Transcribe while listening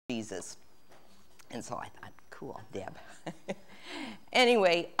Jesus. And so I thought, cool, Deb.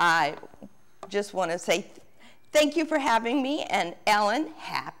 Anyway, I just want to say thank you for having me, and Ellen,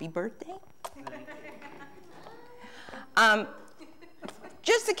 happy birthday.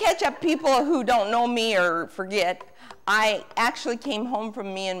 Just to catch up people who don't know me or forget, I actually came home from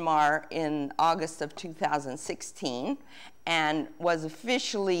Myanmar in August of 2016 and was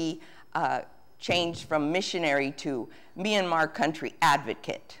officially changed from missionary to Myanmar country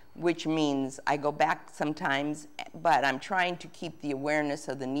advocate, which means I go back sometimes, but I'm trying to keep the awareness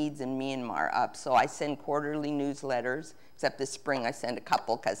of the needs in Myanmar up. So I send quarterly newsletters, except this spring I sent a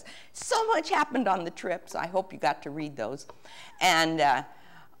couple because so much happened on the trip, so I hope you got to read those. And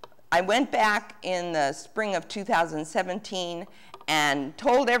I went back in the spring of 2017 and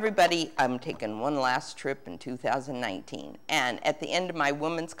told everybody I'm taking one last trip in 2019. And at the end of my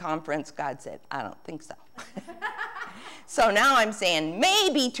women's conference, God said, I don't think so. So now I'm saying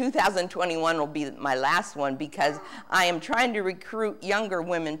maybe 2021 will be my last one, because I am trying to recruit younger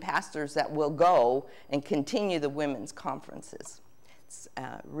women pastors that will go and continue the women's conferences. It's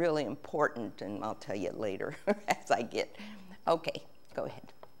really important, and I'll tell you later as I get. Okay, go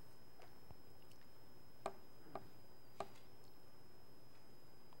ahead.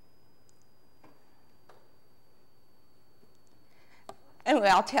 Anyway,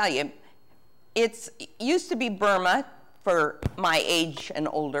 I'll tell you, it used to be Burma for my age and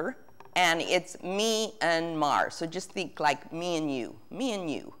older, and it's me and Mar. So just think like me and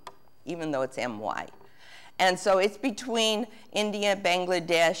you, even though it's MY. And so it's between India,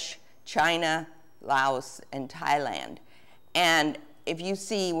 Bangladesh, China, Laos, and Thailand. And if you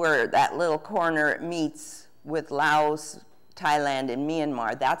see where that little corner meets with Laos, Thailand, and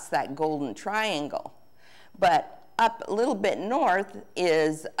Myanmar, that's that golden triangle. But up a little bit north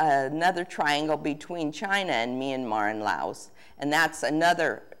is another triangle between China and Myanmar and Laos, and that's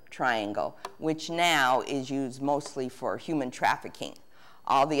another triangle, which now is used mostly for human trafficking.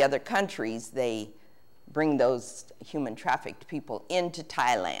 All the other countries, they bring those human trafficked people into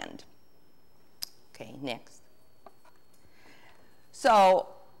Thailand. Okay, next. So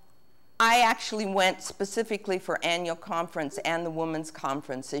I actually went specifically for annual conference and the women's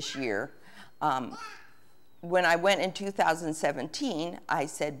conference this year. When I went in 2017, I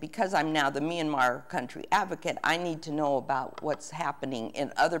said, because I'm now the Myanmar country advocate, I need to know about what's happening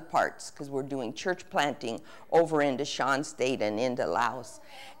in other parts, because we're doing church planting over into Shan State and into Laos.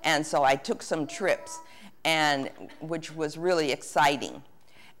 And so I took some trips, and which was really exciting.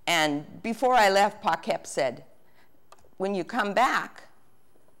 And before I left, Pa Kep said, when you come back,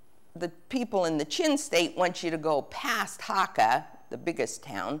 the people in the Chin State want you to go past Hakka, the biggest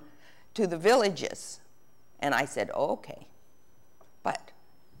town, to the villages. And I said, oh, okay, but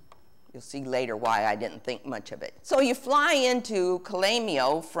you'll see later why I didn't think much of it. So you fly into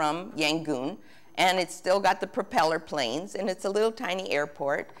Kalemio from Yangon, and it's still got the propeller planes, and it's a little tiny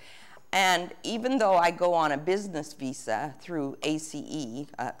airport. And even though I go on a business visa through ACE,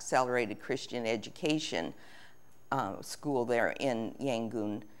 Accelerated Christian Education School there in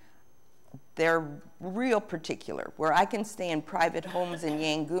Yangon, they're real particular. Where I can stay in private homes in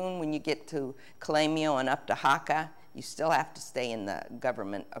Yangon, when you get to Kalemio and up to Hakka, you still have to stay in the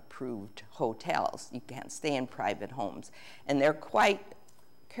government-approved hotels. You can't stay in private homes. And they're quite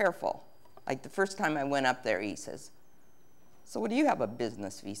careful. Like the first time I went up there, he says, so what do you have a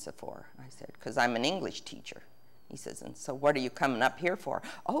business visa for? I said, because I'm an English teacher. He says, and so what are you coming up here for?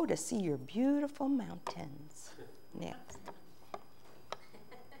 Oh, to see your beautiful mountains. Next.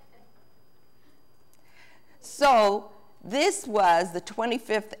 So this was the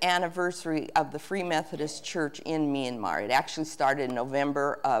 25th anniversary of the Free Methodist Church in Myanmar. It actually started in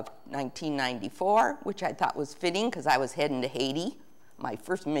November of 1994, which I thought was fitting because I was heading to Haiti, my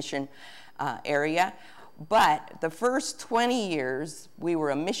first mission area. But the first 20 years, we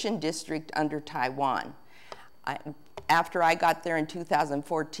were a mission district under Taiwan. After I got there in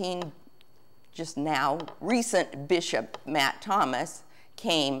 2014, just now, recent Bishop Matt Thomas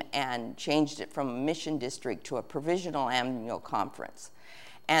came and changed it from a mission district to a provisional annual conference.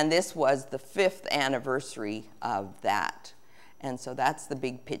 And this was the 5th anniversary of that. And so that's the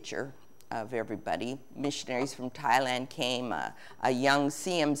big picture of everybody. Missionaries from Thailand came. A young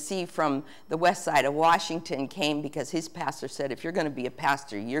CMC from the west side of Washington came because his pastor said, if you're going to be a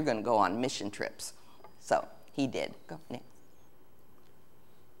pastor, you're going to go on mission trips. So he did. Go next.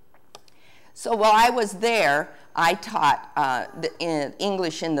 So while I was there, I taught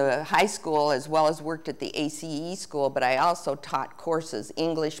English in the high school as well as worked at the ACE school, but I also taught courses,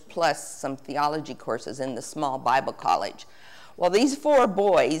 English plus some theology courses in the small Bible college. Well, these 4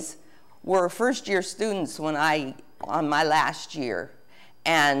 boys were first-year students on my last year,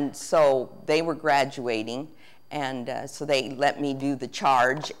 And so they were graduating, and so they let me do the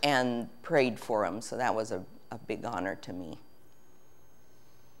charge and prayed for them. So that was a big honor to me.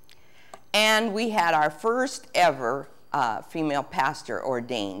 And we had our first ever female pastor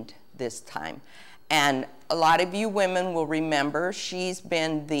ordained this time. And a lot of you women will remember she's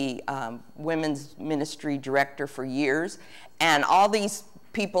been the women's ministry director for years. And all these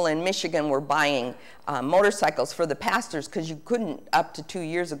people in Michigan were buying motorcycles for the pastors because you couldn't, up to 2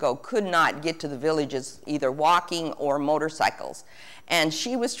 years ago, could not get to the villages either walking or motorcycles. And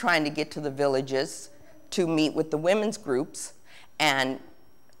she was trying to get to the villages to meet with the women's groups, and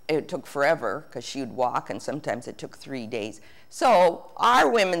it took forever because she would walk, and sometimes it took 3 days. So our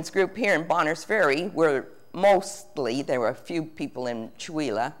women's group here in Bonners Ferry were mostly, there were a few people in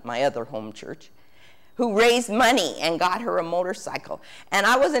Chewelah, my other home church, who raised money and got her a motorcycle. And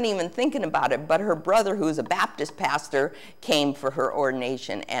I wasn't even thinking about it, but her brother, who's a Baptist pastor, came for her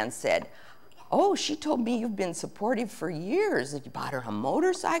ordination and said, "Oh, she told me you've been supportive for years, that you bought her a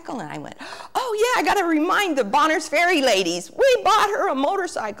motorcycle." And I went, "Oh yeah, I gotta remind the Bonners Ferry ladies, we bought her a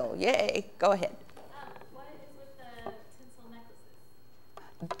motorcycle." Yay, go ahead. What is with the tinsel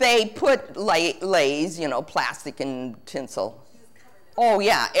necklaces? They put lays, you know, plastic and tinsel. Oh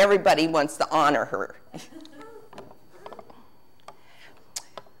yeah, everybody wants to honor her.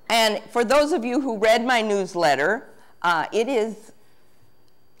 And for those of you who read my newsletter, it is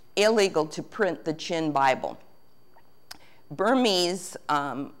illegal to print the Chin Bible. Burmese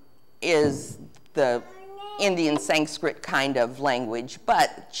is the Indian Sanskrit kind of language,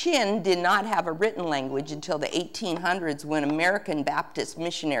 but Chin did not have a written language until the 1800s when American Baptist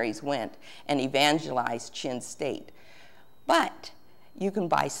missionaries went and evangelized Chin State. But you can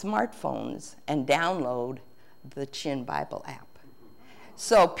buy smartphones and download the Chin Bible app.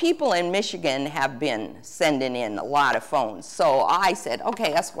 So people in Michigan have been sending in a lot of phones. So I said,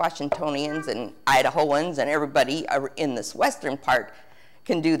 okay, us Washingtonians and Idahoans and everybody in this western part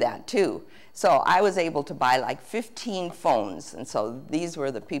can do that too. So I was able to buy like 15 phones. And so these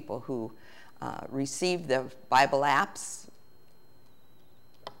were the people who received the Bible apps.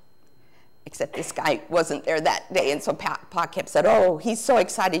 Except this guy wasn't there that day. And so Pa kept said, "Oh, he's so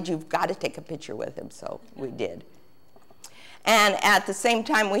excited, you've got to take a picture with him." So we did. And at the same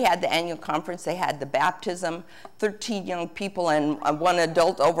time we had the annual conference, they had the baptism. 13 young people and one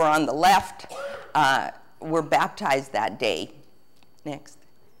adult over on the left were baptized that day. Next.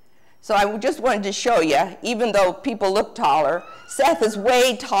 So I just wanted to show you, even though people look taller, Seth is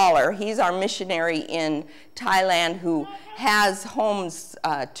way taller. He's our missionary in Thailand who has homes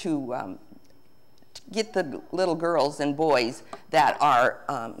to get the little girls and boys that are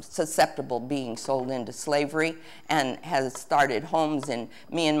susceptible being sold into slavery, and has started homes in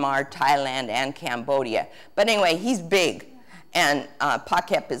Myanmar, Thailand, and Cambodia. But anyway, he's big, and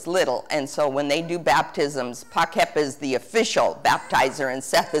Pakep is little, and so when they do baptisms, Pakep is the official baptizer and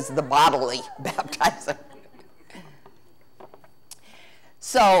Seth is the bodily baptizer.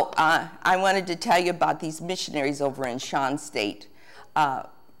 So I wanted to tell you about these missionaries over in Shan State.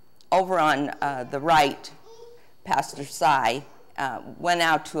 Over on the right, Pastor Sai went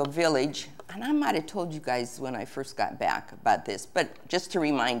out to a village, and I might have told you guys when I first got back about this, but just to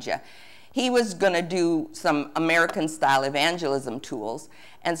remind you, he was going to do some American-style evangelism tools,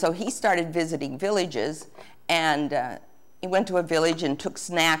 and so he started visiting villages, and he went to a village and took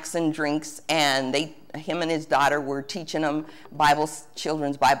snacks and drinks, and him and his daughter were teaching them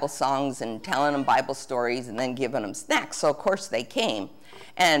children's Bible songs and telling them Bible stories and then giving them snacks. So of course they came.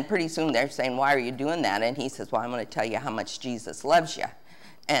 And pretty soon they're saying, "Why are you doing that?" And he says, "Well, I'm going to tell you how much Jesus loves you."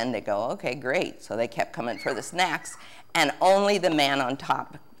 And they go, "Okay, great." So they kept coming for the snacks. And only the man on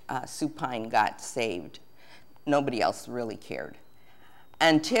top, supine, got saved. Nobody else really cared.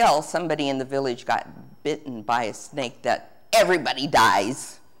 Until somebody in the village got bitten by a snake that everybody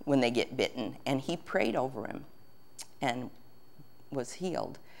dies when they get bitten. And he prayed over him and was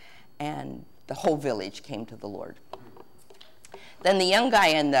healed. And the whole village came to the Lord. Then the young guy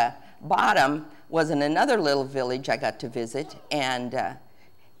in the bottom was in another little village I got to visit, and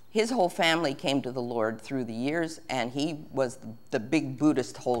his whole family came to the Lord through the years, and he was the big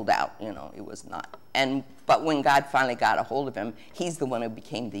Buddhist holdout, you know, it was not. But when God finally got a hold of him, he's the one who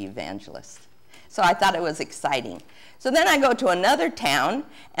became the evangelist. So I thought it was exciting. So then I go to another town,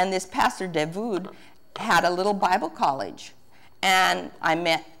 and this Pastor Dawood had a little Bible college, and I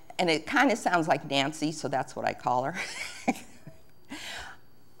met, and it kind of sounds like Nancy, so that's what I call her.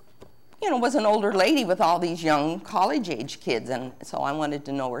 You know, was an older lady with all these young college-age kids, and so I wanted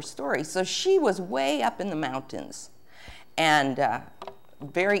to know her story. So she was way up in the mountains, and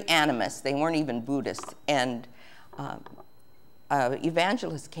very animist. They weren't even Buddhist. And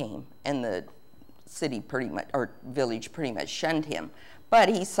evangelist came, and the city pretty much, or village pretty much shunned him. But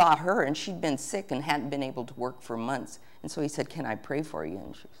he saw her, and she'd been sick and hadn't been able to work for months. And so he said, "Can I pray for you?"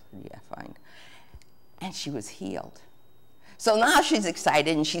 And she said, "Yeah, fine." And she was healed. So now she's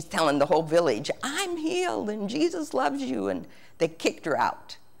excited, and she's telling the whole village, "I'm healed, and Jesus loves you." And they kicked her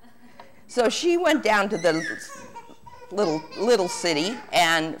out. So she went down to the little city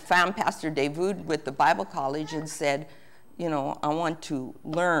and found Pastor David with the Bible college and said, "You know, I want to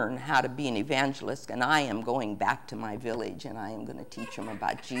learn how to be an evangelist, and I am going back to my village, and I am going to teach them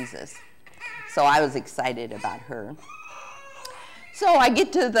about Jesus." So I was excited about her. So I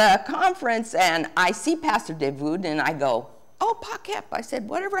get to the conference, and I see Pastor David, and I go, "Oh, Pakep," I said,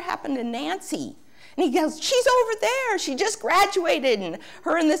 "whatever happened to Nancy?" And he goes, "She's over there. She just graduated, and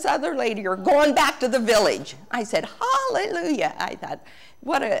her and this other lady are going back to the village." I said, "Hallelujah." I thought,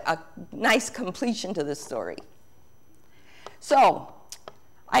 what a nice completion to the story. So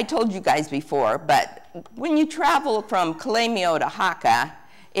I told you guys before, but when you travel from Kalemio to Haka,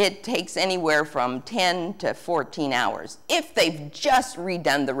 it takes anywhere from 10 to 14 hours. If they've just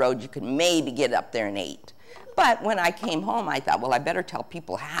redone the road, you could maybe get up there in 8. But when I came home, I thought, well, I better tell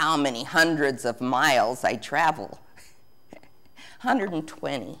people how many hundreds of miles I travel.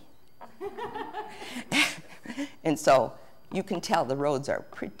 120. And so you can tell the roads are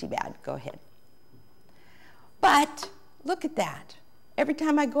pretty bad. Go ahead. But look at that. Every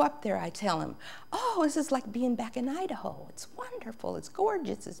time I go up there, I tell them, "Oh, this is like being back in Idaho. It's wonderful. It's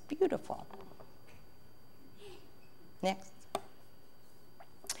gorgeous. It's beautiful." Next.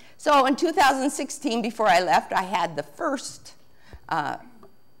 So in 2016, before I left, I had the first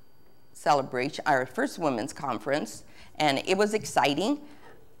celebration, our first women's conference, and it was exciting.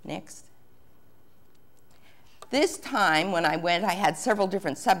 Next. This time, when I went, I had several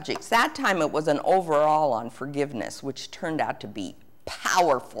different subjects. That time, it was an overall on forgiveness, which turned out to be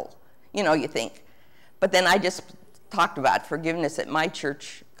powerful. You know, you think. But then I just talked about forgiveness at my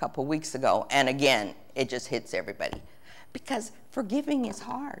church a couple weeks ago, and again, it just hits everybody. Because forgiving is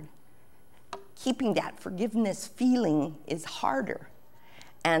hard. Keeping that forgiveness feeling is harder.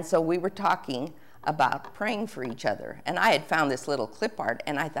 And so we were talking about praying for each other. And I had found this little clip art,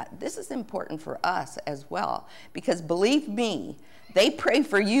 and I thought, this is important for us as well. Because believe me, they pray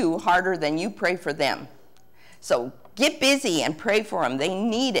for you harder than you pray for them. So get busy and pray for them. They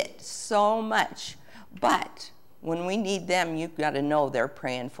need it so much. But when we need them, you've got to know they're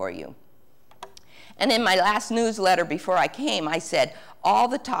praying for you. And in my last newsletter before I came, I said all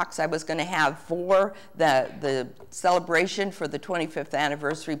the talks I was going to have for the celebration for the 25th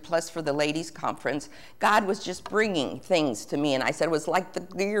anniversary, plus for the ladies' conference, God was just bringing things to me. And I said it was like the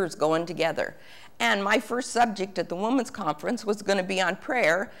gears going together. And my first subject at the women's conference was going to be on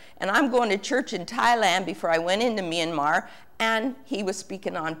prayer. And I'm going to church in Thailand before I went into Myanmar, and he was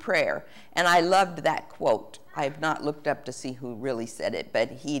speaking on prayer. And I loved that quote. I have not looked up to see who really said it, but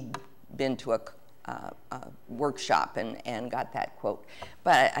he'd been to a workshop and got that quote.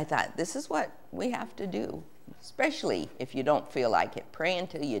 But I thought, this is what we have to do, especially if you don't feel like it. Pray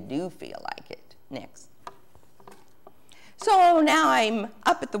until you do feel like it. Next. So now I'm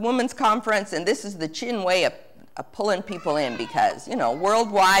up at the women's conference, and this is the Chin way of pulling people in because, you know,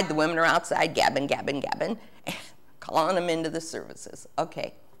 worldwide, the women are outside gabbing, calling them into the services.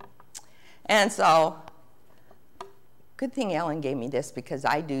 Okay. And so, good thing Ellen gave me this because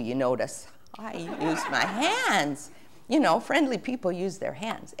I do, you notice, I use my hands. You know, friendly people use their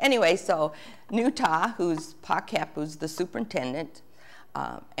hands. Anyway, so Nuta, who's Pakep, who's the superintendent,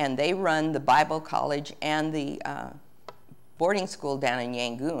 and they run the Bible college and the boarding school down in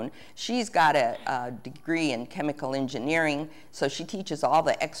Yangon. She's got a degree in chemical engineering, so she teaches all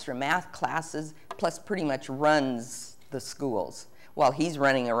the extra math classes, plus pretty much runs the schools while he's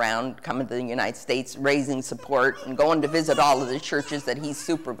running around, coming to the United States, raising support, and going to visit all of the churches that he's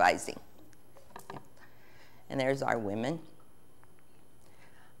supervising. And there's our women.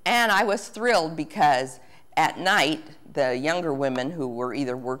 And I was thrilled because at night, the younger women who were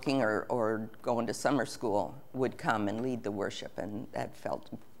either working or going to summer school would come and lead the worship, and that felt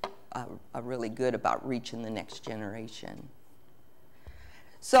really good about reaching the next generation.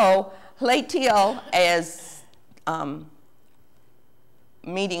 So Hlaitiel is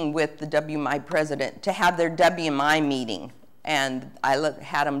meeting with the WMI president to have their WMI meeting. And I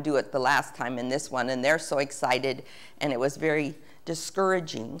had them do it the last time in this one, and they're so excited. And it was very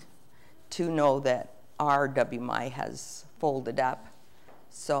discouraging to know that our WMI has folded up.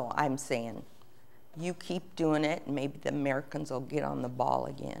 So I'm saying, you keep doing it, and maybe the Americans will get on the ball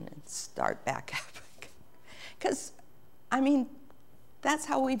again and start back up. Because, I mean, that's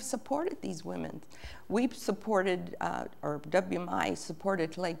how we've supported these women. We've supported, or WMI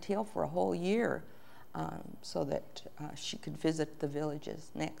supported Lake Hill for a whole year so that she could visit the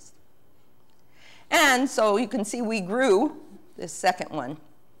villages. Next. And so you can see we grew, this second one.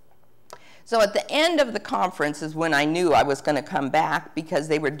 So at the end of the conference is when I knew I was going to come back because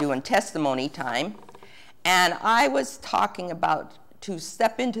they were doing testimony time. And I was talking about to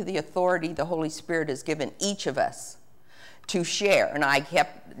step into the authority the Holy Spirit has given each of us to share. And I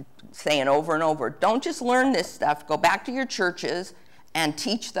kept saying over and over, don't just learn this stuff, go back to your churches and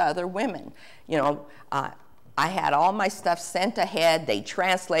teach the other women. You know, I had all my stuff sent ahead. They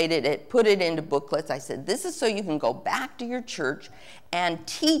translated it, put it into booklets. I said, this is so you can go back to your church and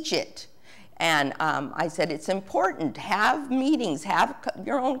teach it. And I said, it's important. Have meetings, have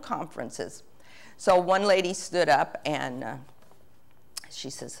your own conferences. So one lady stood up and she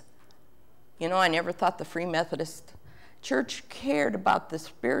says, you know, I never thought the Free Methodist Church cared about the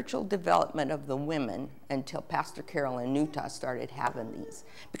spiritual development of the women until Pastor Carol in Utah started having these.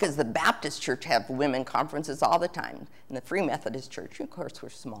 Because the Baptist Church have women conferences all the time. And the Free Methodist Church, of course, we're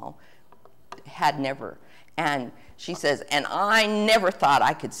small, had never. And she says, and I never thought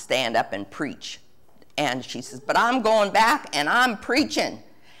I could stand up and preach. And she says, but I'm going back and I'm preaching.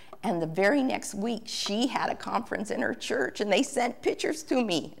 And the very next week, she had a conference in her church, and they sent pictures to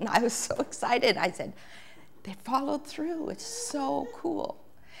me. And I was so excited. I said, they followed through. It's so cool.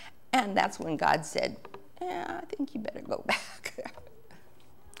 And that's when God said, yeah, I think you better go back.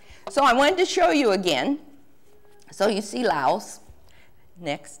 So I wanted to show you again. So you see Laos.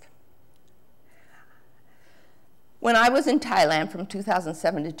 Next. When I was in Thailand from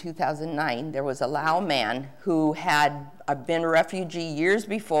 2007 to 2009, there was a Lao man who had been a refugee years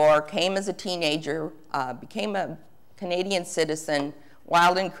before, came as a teenager, became a Canadian citizen,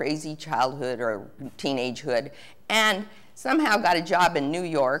 wild and crazy childhood or teenagehood, and somehow got a job in New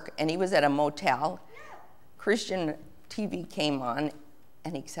York, and he was at a motel. Christian TV came on,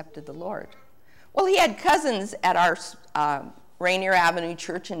 and he accepted the Lord. Well, he had cousins at our Rainier Avenue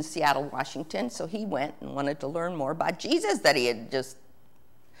Church in Seattle, Washington, so he went and wanted to learn more about Jesus that he had just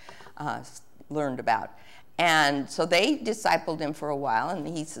learned about. And so they discipled him for a while, and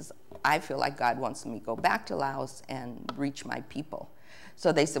he says, I feel like God wants me to go back to Laos and reach my people.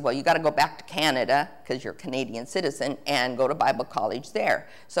 So they said, well, you got to go back to Canada, because you're a Canadian citizen, and go to Bible college there.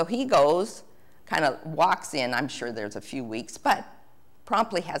 So he goes, kind of walks in, I'm sure there's a few weeks, but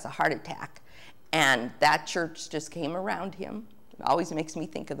promptly has a heart attack. And that church just came around him. It always makes me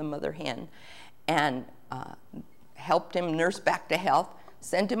think of the mother hen. And helped him nurse back to health,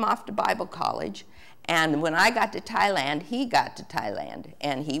 sent him off to Bible college. And when I got to Thailand, he got to Thailand.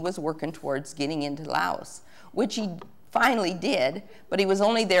 And he was working towards getting into Laos, which he finally did. But he was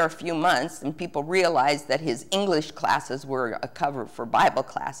only there a few months, and people realized that his English classes were a cover for Bible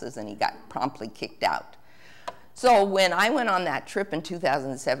classes, and he got promptly kicked out. So when I went on that trip in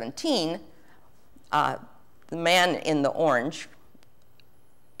 2017, the man in the orange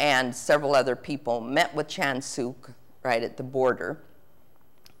and several other people met with Chan Suk right at the border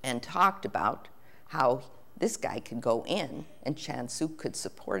and talked about how this guy could go in and Chan Suk could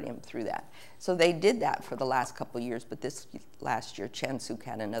support him through that. So they did that for the last couple of years, but this last year Chan Suk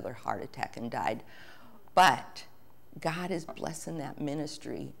had another heart attack and died. But God is blessing that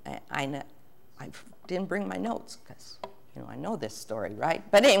ministry. I didn't bring my notes because you know, I know this story, right?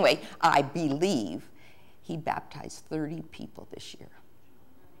 But anyway, I believe he baptized 30 people this year.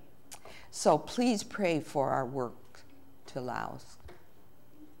 So please pray for our work to Laos.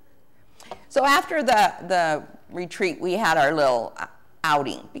 So after the retreat, we had our little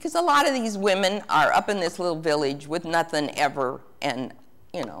outing, because a lot of these women are up in this little village with nothing ever, and,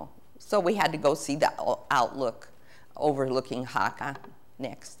 you know, so we had to go see the outlook overlooking Hakka.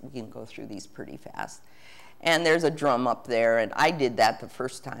 Next, we can go through these pretty fast. And there's a drum up there, and I did that the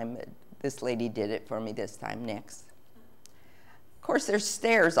first time. This lady did it for me this time. Next. Of course, there's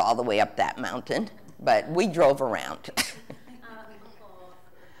stairs all the way up that mountain, but we drove around.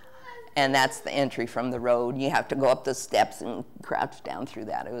 And that's the entry from the road. You have to go up the steps and crouch down through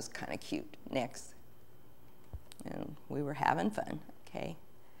that. It was kind of cute. Next. And we were having fun. Okay.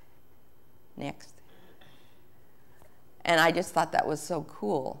 Next. And I just thought that was so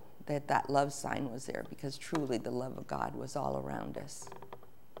cool that that love sign was there, because truly the love of God was all around us.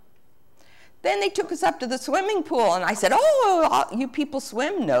 Then they took us up to the swimming pool, and I said, oh, you people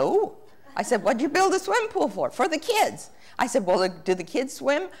swim? No. I said, what'd you build a swimming pool for? For the kids. I said, well, do the kids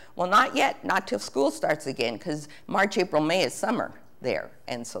swim? Well, not yet, not till school starts again, because March, April, May is summer there.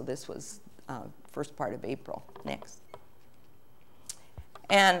 And so this was first part of April. Next.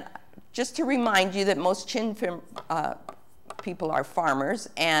 And just to remind you that most chin people are farmers,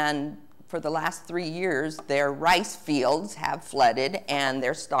 and for the last 3 years, their rice fields have flooded and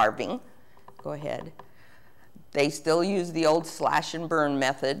they're starving. Go ahead. They still use the old slash and burn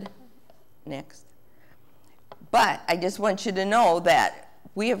method. Next. But I just want you to know that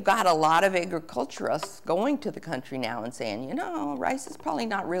we have got a lot of agriculturists going to the country now and saying, you know, rice is probably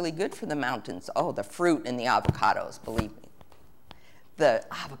not really good for the mountains. Oh, the fruit and the avocados, believe me. The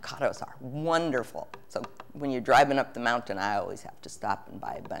avocados are wonderful. So when you're driving up the mountain, I always have to stop and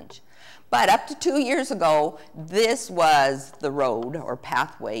buy a bunch. But up to 2 years ago, this was the road or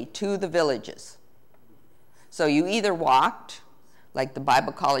pathway to the villages. So you either walked, like the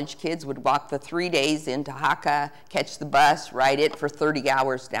Bible college kids would walk the 3 days into Hakka, catch the bus, ride it for 30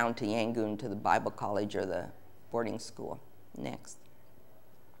 hours down to Yangon to the Bible college or the boarding school. Next.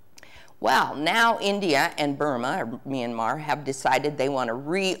 Well, now India and Burma, or Myanmar, have decided they want to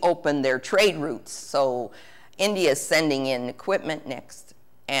reopen their trade routes. So India is sending in equipment next,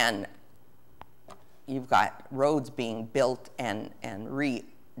 and you've got roads being built and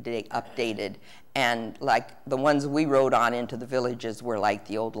updated. And like the ones we rode on into the villages were like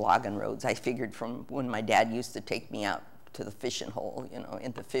the old logging roads. I figured from when my dad used to take me out to the fishing hole, you know,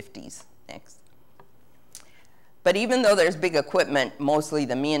 in the 50s. Next. But even though there's big equipment, mostly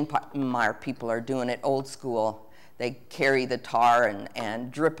the Myanmar people are doing it old school. They carry the tar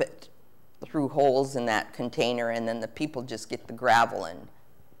and drip it through holes in that container, and then the people just get the gravel and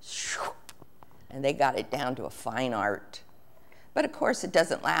they got it down to a fine art. But of course, it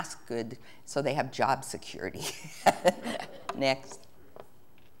doesn't last good, so they have job security. Next.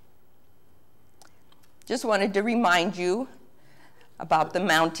 Just wanted to remind you about the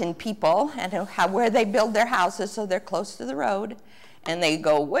mountain people and where they build their houses so they're close to the road, and they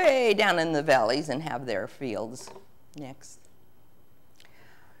go way down in the valleys and have their fields. Next.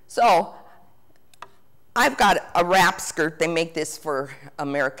 So I've got a wrap skirt. They make this for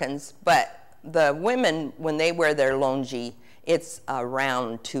Americans, but the women, when they wear their longi, it's a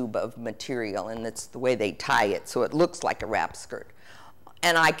round tube of material, and it's the way they tie it, so it looks like a wrap skirt.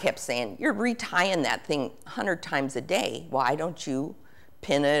 And I kept saying, you're retying that thing 100 times a day. Why don't you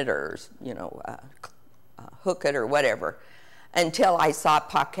pin it or, you know, hook it or whatever? Until I saw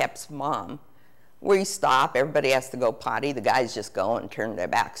Pa Kep's mom. We stop, everybody has to go potty. The guys just go and turn their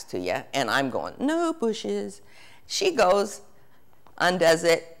backs to you. And I'm going, no bushes. She goes, undoes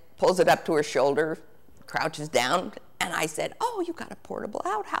it, pulls it up to her shoulder, crouches down. And I said, oh, you got a portable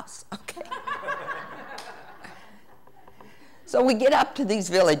outhouse. Okay. So we get up to these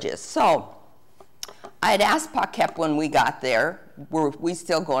villages. So I had asked Pa Kep when we got there, were we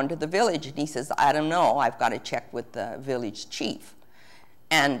still going to the village? And he says, I don't know. I've got to check with the village chief.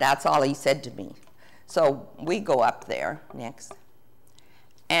 And that's all he said to me. So we go up there next.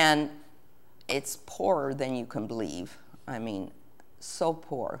 And it's poorer than you can believe. I mean, so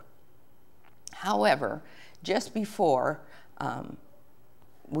poor. However, just before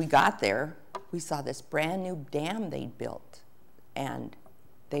we got there, we saw this brand new dam they'd built. And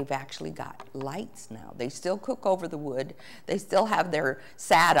they've actually got lights now. They still cook over the wood. They still have their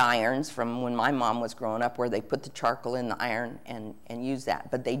sad irons from when my mom was growing up, where they put the charcoal in the iron and use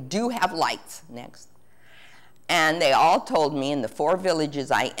that. But they do have lights next. And they all told me in the 4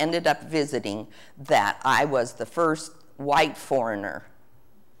 villages I ended up visiting that I was the first white foreigner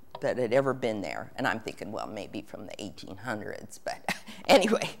that had ever been there. And I'm thinking, well, maybe from the 1800s. But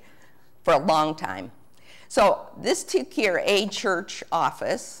anyway, for a long time. So this Tikir A church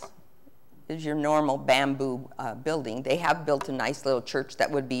office is your normal bamboo building. They have built a nice little church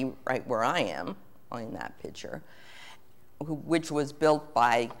that would be right where I am in that picture, which was built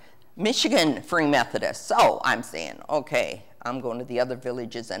by Michigan Free Methodist. So I'm saying, okay, I'm going to the other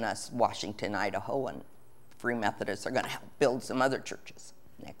villages, and us Washington, Idaho, and Free Methodists are going to help build some other churches.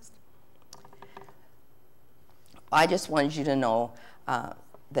 Next. I just wanted you to know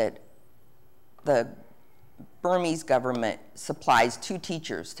that the Burmese government supplies 2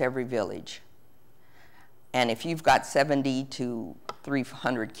 teachers to every village. And if you've got 70 to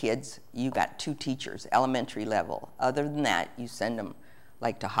 300 kids, you got 2 teachers, elementary level. Other than that, you send them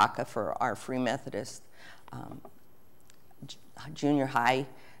like to Hakka for our Free Methodist. Junior high,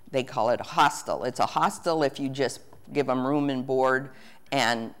 they call it a hostel. It's a hostel if you just give them room and board,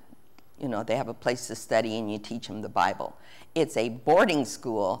 and you know, they have a place to study and you teach them the Bible. It's a boarding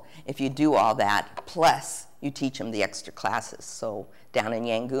school if you do all that, plus you teach them the extra classes. So down in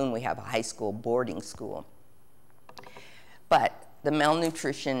Yangon, we have a high school boarding school. But the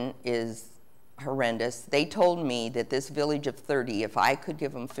malnutrition is horrendous. They told me that this village of 30, if I could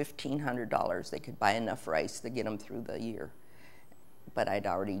give them $1,500, they could buy enough rice to get them through the year. but I'd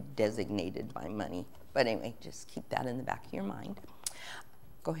already designated my money. But anyway, just keep that in the back of your mind.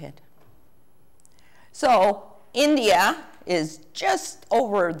 Go ahead. So India is just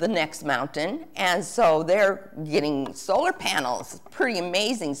over the next mountain, and so they're getting solar panels. Pretty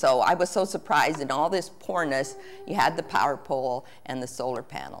amazing. So I was so surprised in all this poorness, you had the power pole and the solar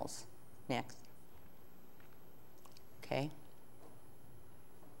panels. Next. Okay.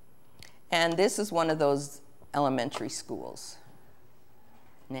 And this is one of those elementary schools.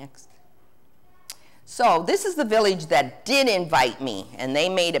 Next. So this is the village that did invite me, and they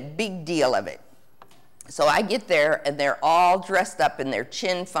made a big deal of it. So I get there, and they're all dressed up in their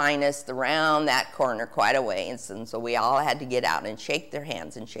chin finest around that corner quite a ways, and so we all had to get out and shake their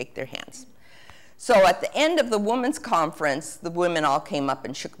hands and shake their hands. So at the end of the women's conference, the women all came up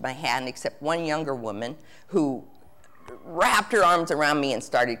and shook my hand, except one younger woman who wrapped her arms around me and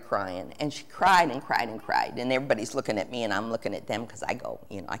started crying. And she cried and cried and cried. And everybody's looking at me, and I'm looking at them because I go,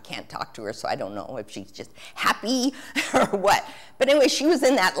 you know, I can't talk to her, so I don't know if she's just happy or what. But anyway, she was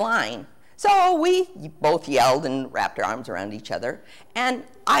in that line. So we both yelled and wrapped our arms around each other. And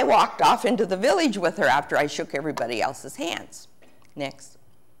I walked off into the village with her after I shook everybody else's hands. Next.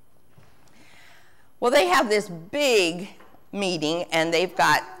 Well, they have this big meeting, and they've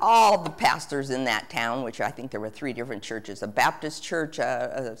got all the pastors in that town, which I think there were 3 different churches, a Baptist church,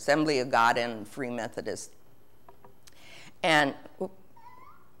 an Assembly of God, and Free Methodist. And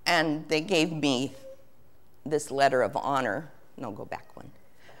they gave me this letter of honor. No, go back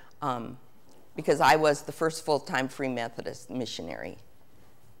one. Because I was the first full-time Free Methodist missionary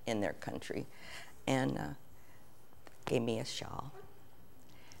in their country. And gave me a shawl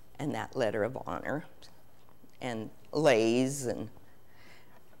and that letter of honor and lays. And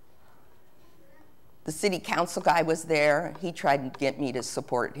the city council guy was there. He tried to get me to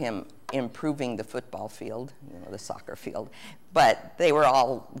support him improving the football field, you know, the soccer field. But they were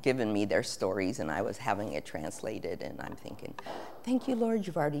all giving me their stories, and I was having it translated, and I'm thinking, thank you, Lord,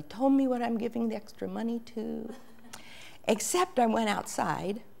 you've already told me what I'm giving the extra money to. Except I went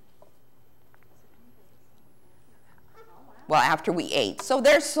outside. Well, after we ate. So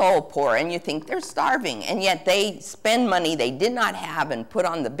they're so poor, and you think they're starving, and yet they spend money they did not have and put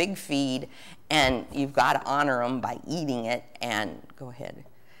on the big feed, and you've got to honor them by eating it. And go ahead.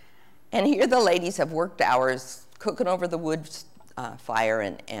 And here the ladies have worked hours cooking over the wood fire,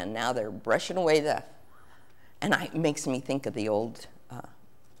 and now they're brushing away the, and it makes me think of the old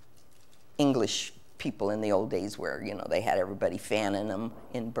English people in the old days where, you know, they had everybody fanning them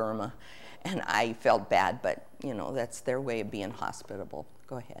in Burma. And I felt bad, but, you know, that's their way of being hospitable.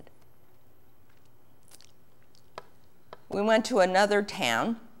 Go ahead. We went to another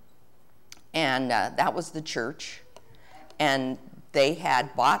town, and that was the church. And they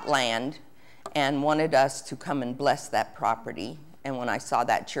had bought land and wanted us to come and bless that property. And when I saw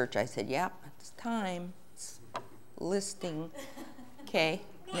that church, I said, yeah, it's time. It's listing. Okay,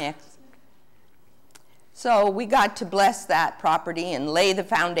 next. So we got to bless that property and lay the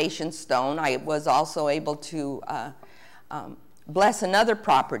foundation stone. I was also able to bless another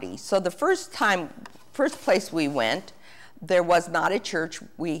property. So the first place we went, there was not a church.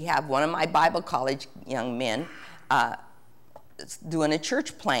 We have one of my Bible college young men doing a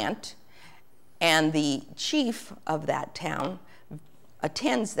church plant, and the chief of that town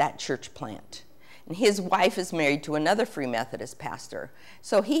attends that church plant. And his wife is married to another Free Methodist pastor.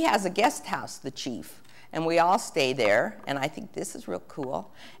 So he has a guest house, the chief. And we all stay there, and I think this is real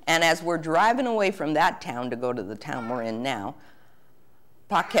cool. And as we're driving away from that town to go to the town we're in now,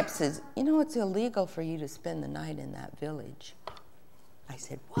 Pa Kep says, you know, it's illegal for you to spend the night in that village. I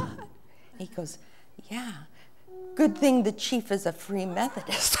said, what? He goes, yeah, good thing the chief is a Free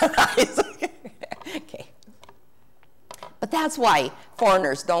Methodist. Okay. But that's why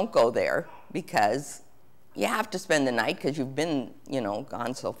foreigners don't go there, because you have to spend the night because you've been, you know,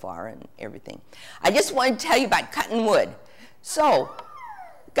 gone so far and everything. I just want to tell you about cutting wood. So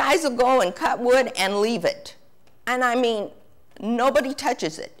guys will go and cut wood and leave it. And I mean, nobody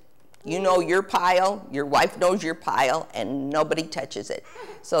touches it. You know your pile, your wife knows your pile, and nobody touches it.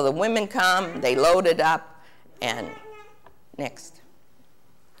 So the women come, they load it up, and next.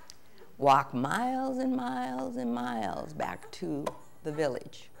 Walk miles and miles and miles back to the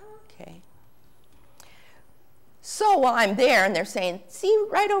village, okay? So while I'm there, and they're saying, see,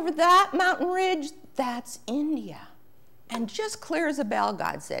 right over that mountain ridge, that's India. And just clear as a bell,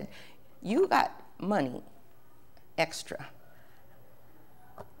 God said, you got money extra.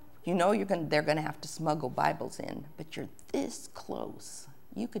 You know they're going to have to smuggle Bibles in, but you're this close.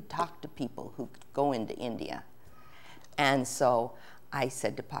 You could talk to people who could go into India. And so I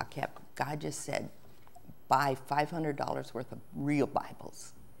said to Pa Kep, God just said, buy $500 worth of real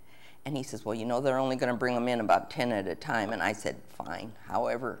Bibles. And he says, well, you know, they're only going to bring them in about 10 at a time. And I said, fine,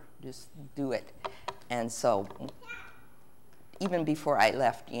 however, just do it. And so even before I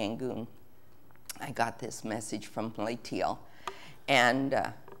left Yangon, I got this message from Laetiel.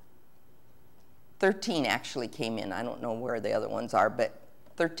 And 13 actually came in. I don't know where the other ones are, but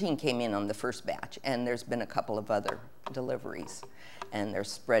 13 came in on the first batch. And there's been a couple of other deliveries. And they're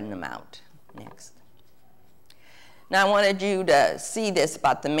spreading them out next. Now, I wanted you to see this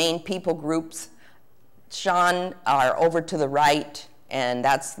about the main people groups. Sean are over to the right, and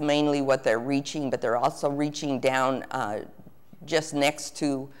that's mainly what they're reaching, but they're also reaching down just next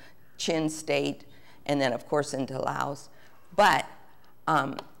to Chin State, and then, of course, into Laos. But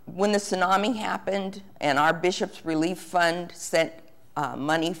when the tsunami happened, and our Bishop's Relief Fund sent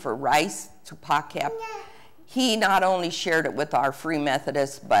money for rice to Pakep, he not only shared it with our Free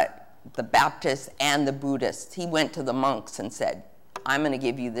Methodists, but the Baptists and the Buddhists. He went to the monks and said, I'm going to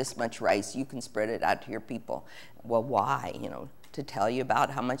give you this much rice. You can spread it out to your people. Well, why? You know, to tell you about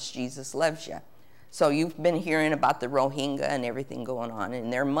how much Jesus loves you. So you've been hearing about the Rohingya and everything going on,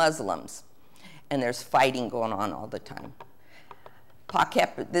 and they're Muslims, and there's fighting going on all the time.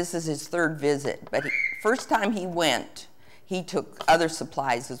 Pakep, this is his third visit, but first time he went, he took other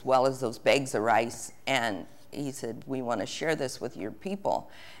supplies as well as those bags of rice, and he said, we want to share this with your people.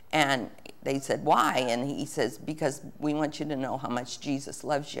 And they said, why? And he says, because we want you to know how much Jesus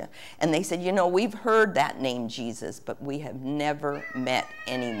loves you. And they said, you know, we've heard that name Jesus, but we have never met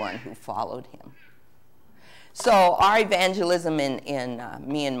anyone who followed him. So our evangelism in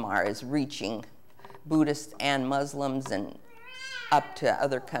Myanmar is reaching Buddhists and Muslims and up to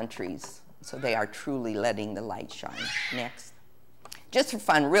other countries. So they are truly letting the light shine. Next. Just for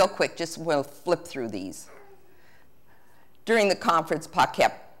fun, real quick, we'll flip through these. During the conference,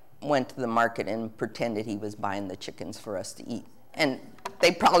 Pakep went to the market and pretended he was buying the chickens for us to eat. And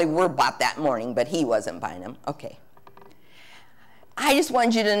they probably were bought that morning, but he wasn't buying them. Okay. I just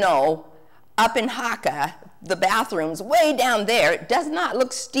wanted you to know, up in Hakka, the bathrooms way down there, it does not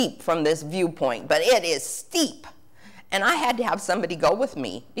look steep from this viewpoint, but it is steep. And I had to have somebody go with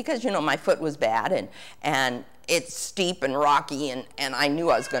me because, you know, my foot was bad and it's steep and rocky and I knew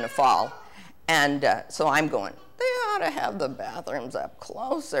I was going to fall. And so I'm going, they ought to have the bathrooms up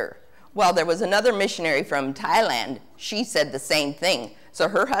closer. Well, there was another missionary from Thailand. She said the same thing. So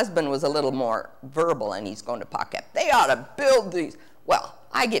her husband was a little more verbal, and he's going to Pakep. They ought to build these. Well,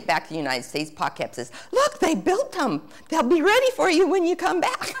 I get back to the United States. Pakep says, look, they built them. They'll be ready for you when you come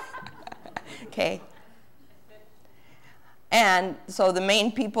back. Okay. And so the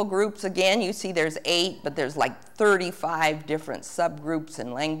main people groups, again, you see there's 8, but there's like 35 different subgroups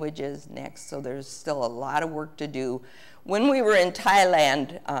and languages next, so there's still a lot of work to do. When we were in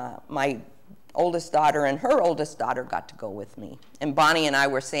Thailand, my oldest daughter and her oldest daughter got to go with me. And Bonnie and I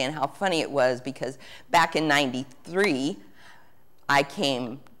were saying how funny it was because back in '93, I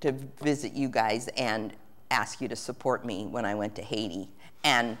came to visit you guys and ask you to support me when I went to Haiti.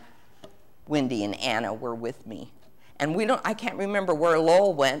 And Wendy and Anna were with me. And I can't remember where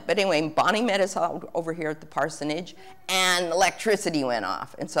Lowell went, but anyway, Bonnie met us over here at the parsonage, and electricity went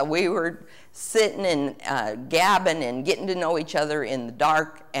off. And so we were sitting and gabbing and getting to know each other in the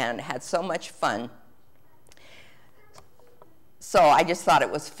dark and had so much fun. So I just thought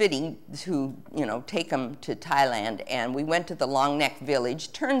it was fitting to, you know, take them to Thailand. And we went to the Long Neck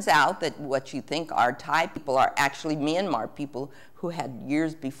village. Turns out that what you think are Thai people are actually Myanmar people who had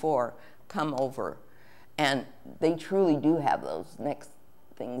years before come over. And they truly do have those neck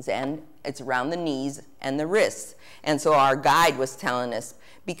things, and it's around the knees and the wrists. And so our guide was telling us,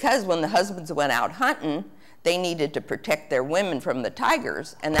 because when the husbands went out hunting, they needed to protect their women from the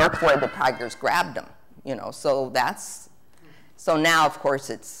tigers, and that's why the tigers grabbed them, you know. So now, of course,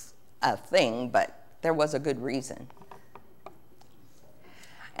 it's a thing, but there was a good reason.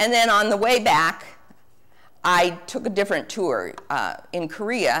 And then on the way back, I took a different tour. In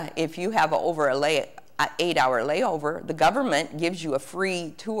Korea, if you have over an 8-hour layover, the government gives you a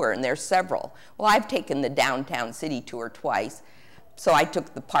free tour, and there's several. Well, I've taken the downtown city tour twice, so I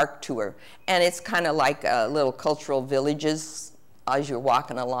took the park tour. And it's kind of like little cultural villages as you're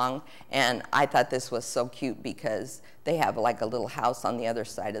walking along. And I thought this was so cute because they have like a little house on the other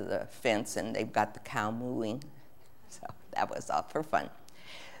side of the fence, and they've got the cow mooing. So that was all for fun.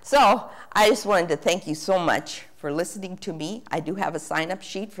 So I just wanted to thank you so much for listening to me. I do have a sign-up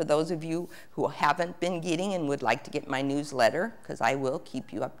sheet for those of you who haven't been getting and would like to get my newsletter, because I will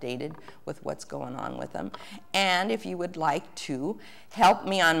keep you updated with what's going on with them. And if you would like to help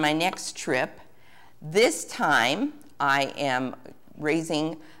me on my next trip, this time I am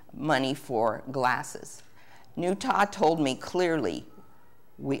raising money for glasses. Utah told me clearly,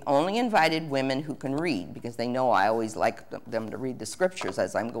 we only invited women who can read, because they know I always like them to read the scriptures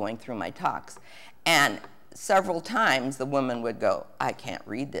as I'm going through my talks. And several times the woman would go, I can't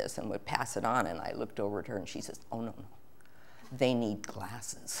read this, and would pass it on. And I looked over at her and she says, oh, no, no. They need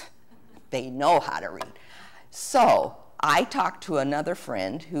glasses. They know how to read. So I talked to another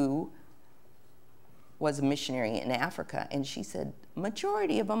friend who was a missionary in Africa, and she said,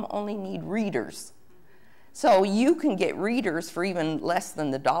 majority of them only need readers. So you can get readers for even less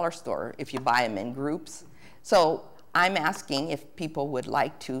than the dollar store if you buy them in groups. So I'm asking if people would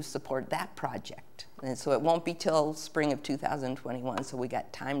like to support that project. And so it won't be till spring of 2021, so we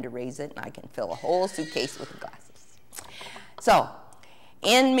got time to raise it, and I can fill a whole suitcase with glasses. So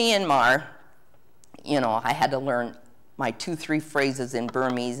in Myanmar, you know, I had to learn my 2-3 phrases in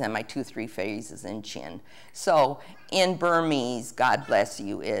Burmese and my 2-3 phrases in Chin. So in Burmese, God bless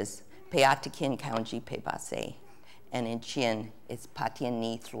you is Peatikin Kaunji Pebase. And in Chin, it's Patian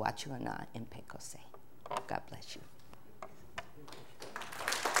Ni Thluachuana in Pekose. God bless you.